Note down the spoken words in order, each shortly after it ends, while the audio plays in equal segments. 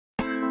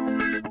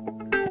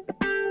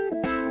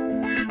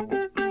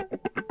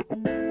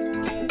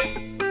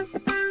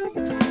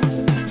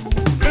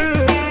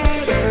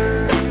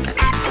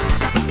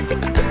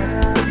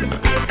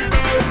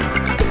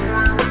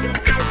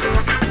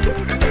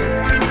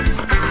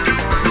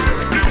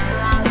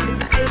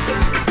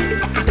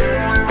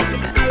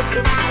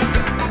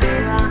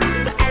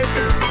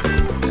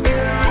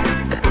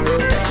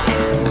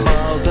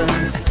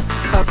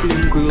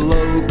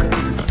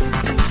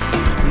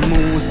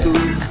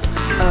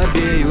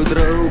abiejų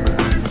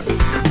draugas.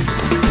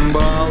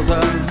 Balta,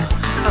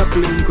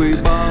 aplinkui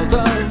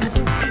balta,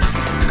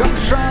 kam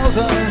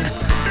šalta,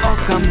 o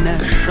kam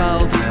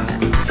nešalta.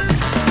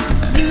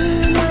 You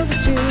know the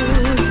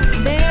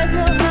truth, there's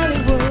no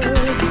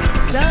Hollywood.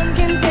 Some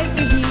can take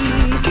the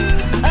heat,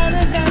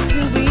 others are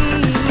too weak.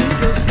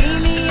 You'll see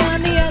me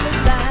on the other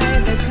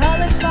side, the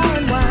colors far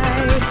and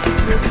wide.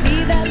 You'll see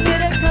that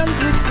bitter comes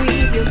with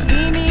sweet, you'll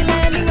see me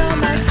landing on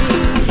my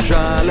feet.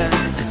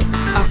 Žalias,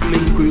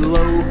 aplinkui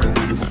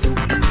laukas,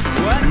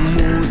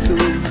 mūsų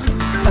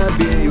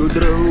abiejų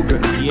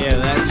draugas. Yeah,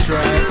 that's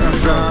right.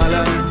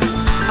 Žalia,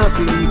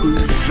 aplinkui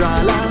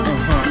žalia,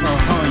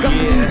 kam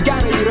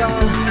gera yra,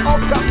 o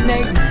kam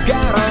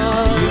negera.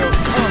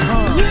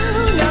 You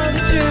know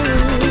the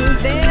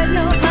truth, there's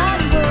no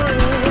Hollywood.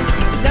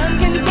 Some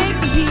can take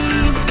the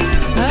heat,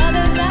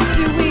 others are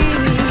too weak.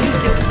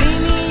 You'll see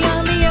me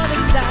on the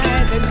other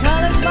side, the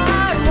colors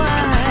far and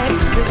wide.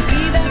 You'll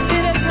see that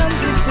bitter comes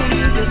with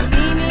sweet, you'll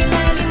see me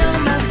landing on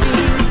my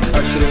feet.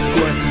 Aš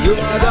renkuosi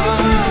juodą,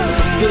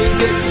 tu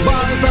renkiesi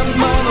baltą,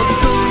 mano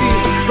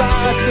durys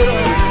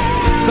atviros,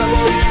 tavo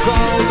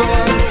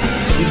iškaltos.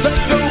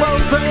 Dažau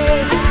baltai,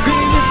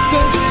 kai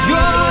viskas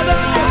juoda,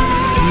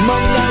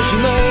 man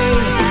nežinai,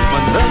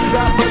 man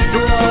ranką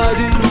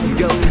paduodi.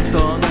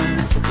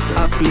 Geltonas,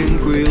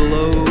 aplinkui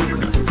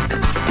laukas,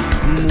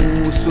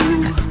 mūsų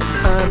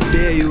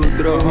abiejų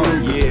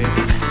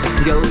draugas.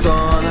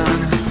 Geltona,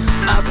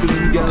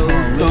 aplink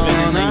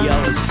geltona,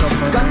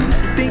 kam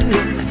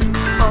stingas,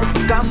 o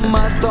kam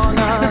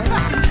Madona.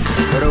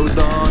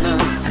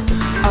 Raudonas,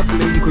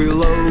 aplinkui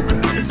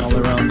laukas,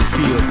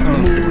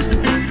 mūsų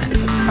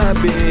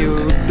abiejų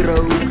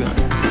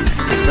draugas.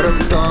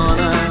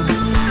 Raudona,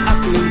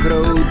 aplink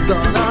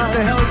raudona,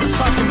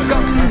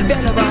 kam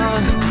vėliava,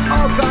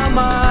 o kam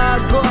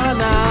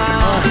agona.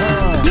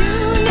 You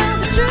know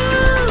the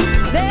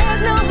truth,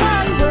 there's no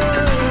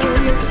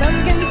Hollywood. Some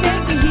can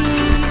take the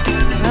heat,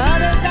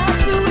 others are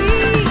too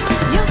weak.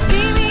 You'll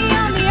see me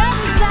on the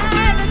other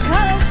side, the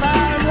colors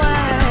far and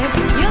wide.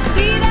 You'll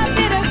see that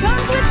bitter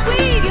comes with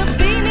sweet, you'll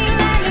see me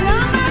landing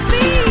on my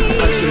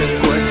feet. Aš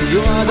renkuosi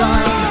juodą,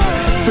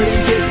 tu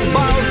renkiesi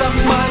baltą,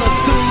 mano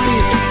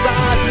durys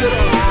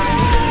atviros,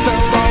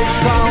 tavo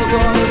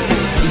iškaltos.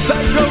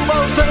 Dažau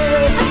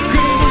baltai,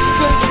 kai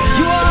viskas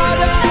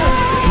juoda,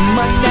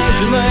 man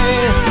nežinai,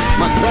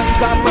 man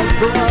ranką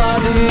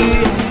paduodi.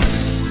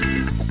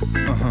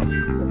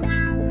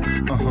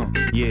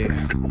 Yeah.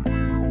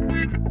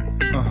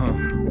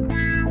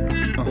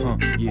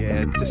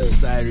 Yeah, this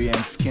is Airija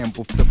and Skamp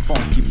with the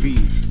funky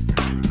beat.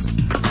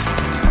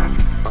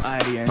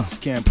 Airija and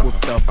Skamp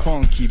with the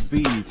funky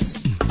beat.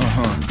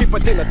 Kaip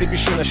ateina, taip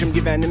išeina šiam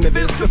gyvenime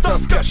viskas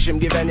tas, kas šiam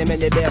gyvenime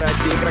nebėra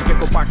tikra. Kiek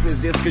kompaktinis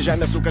diskas,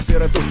 žemė sukasi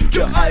ratu.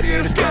 Čia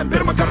Airija ir Skamp,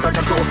 pirmą kartą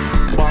kartu.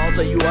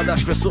 Balta, juoda,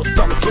 šviesus,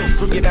 tamsus,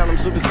 sugyvenam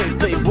su visais,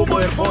 tai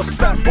buvo ir bus.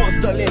 Per pos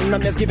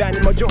dalinamės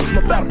gyvenimo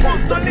džiaugsmo, per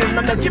pos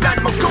dalinamės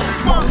gyvenimo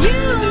skausmo. You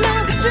know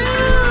the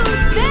truth,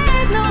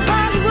 there's no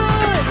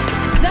Hollywood.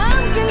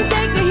 Some can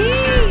take the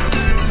heat,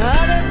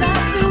 others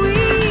are too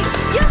weak.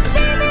 You'll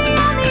see me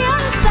on the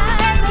other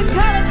side, the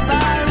colors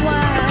far and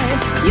wide.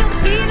 You'll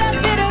see that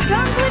bitter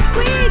comes with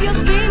sweet,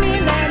 you'll see me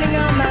landing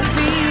on my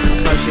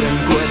feet. Aš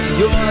renkuosi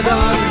juodą,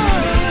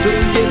 tu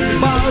renkiesi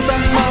baltą,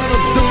 mano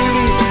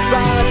durys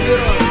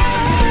atviros,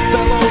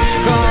 tavo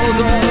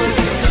iškaltos.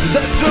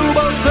 Dažau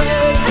baltai,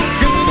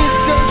 kai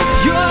viskas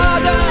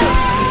juoda,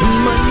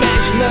 man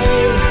nežinai,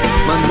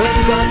 man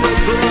ranką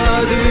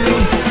paduodi.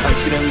 Aš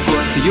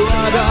renkuosi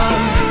juodą,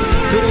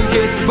 tu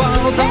renkiesi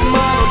baltą,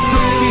 mano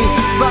durys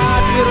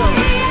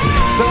atviros,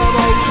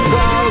 tavo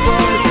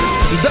iškaltos.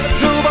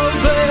 Dažau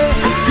baltai,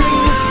 kai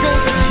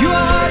viskas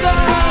juoda,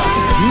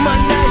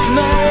 man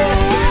nežinai,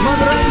 man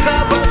ranką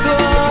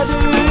paduodi.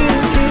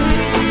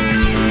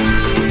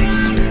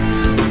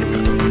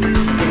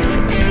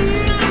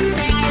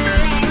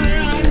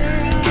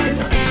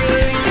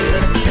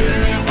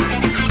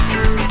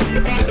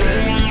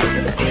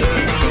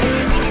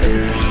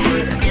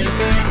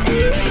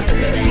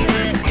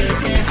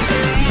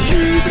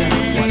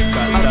 Žydras,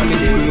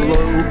 aplinkui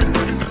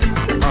laukas,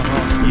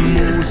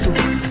 mūsų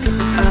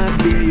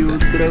abiejų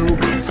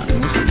draugas.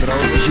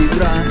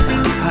 Žydra,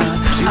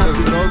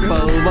 aplink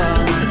spalva,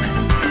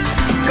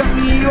 kam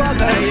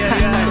juodas,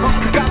 o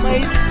kam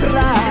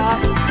aistra.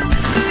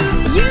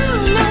 You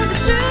know the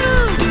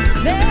truth,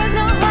 there's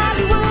no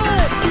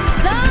Hollywood.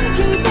 Some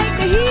can take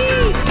the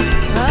heat,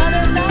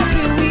 others are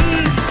too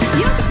weak.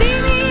 You'll see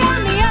me on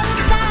the other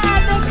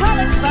side, the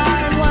colors far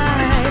and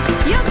wide.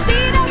 You'll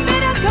see that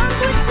bitter comes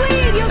with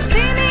sweet, you'll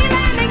see me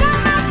landing on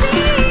my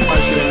feet.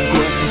 Aš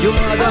renkuosi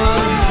juodą,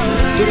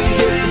 tu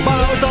renkiesi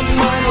baltą,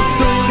 mano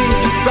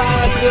durys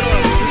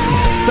atviros,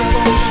 tavo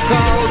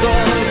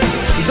iškaltos.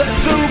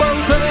 Dažau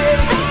baltai,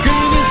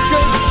 kai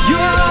viskas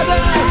juoda,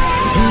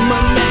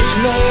 man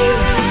nežinai,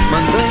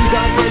 man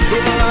ranką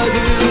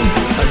paduodi.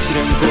 Aš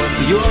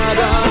renkuosi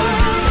juodą,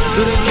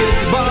 tu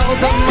renkiesi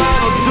baltą,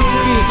 mano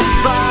durys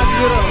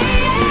atviros,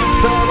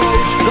 tavo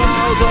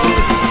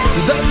iškaltos.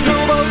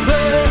 Dažau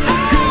baltai,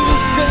 kai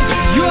viskas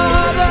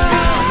juoda,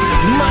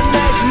 man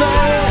nežinai.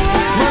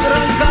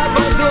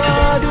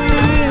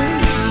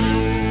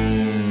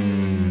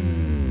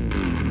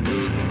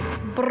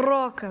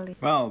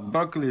 Well,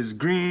 broccoli is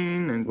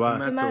green and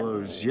What? tomato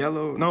is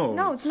yellow.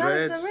 No, it's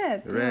tomatoes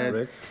red. are red, Red.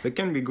 yeah. It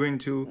can be green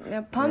too.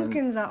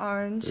 Pumpkins are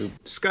orange.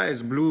 Sky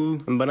is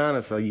blue. And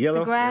bananas are yellow.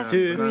 The grass Yeah,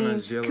 is green.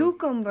 bananas yellow.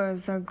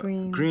 Cucumbers are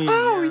green. Green.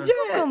 Oh, yeah.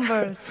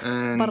 Cucumbers.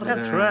 And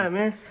That's right,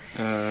 man.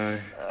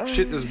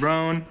 shit is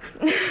brown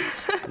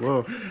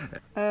Whoa.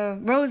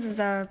 Roses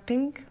are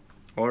pink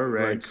or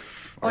red.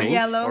 or Pink?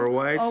 yellow Or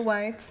white. Or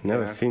white.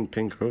 Never seen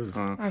pink roses.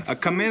 A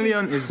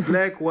chameleon is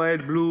black,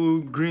 white,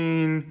 blue,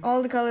 green.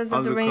 All the colors All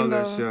of the the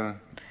rainbow. colors, yeah.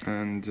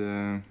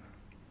 And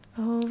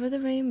Over the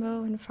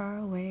rainbow and far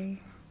away.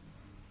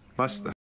 basta.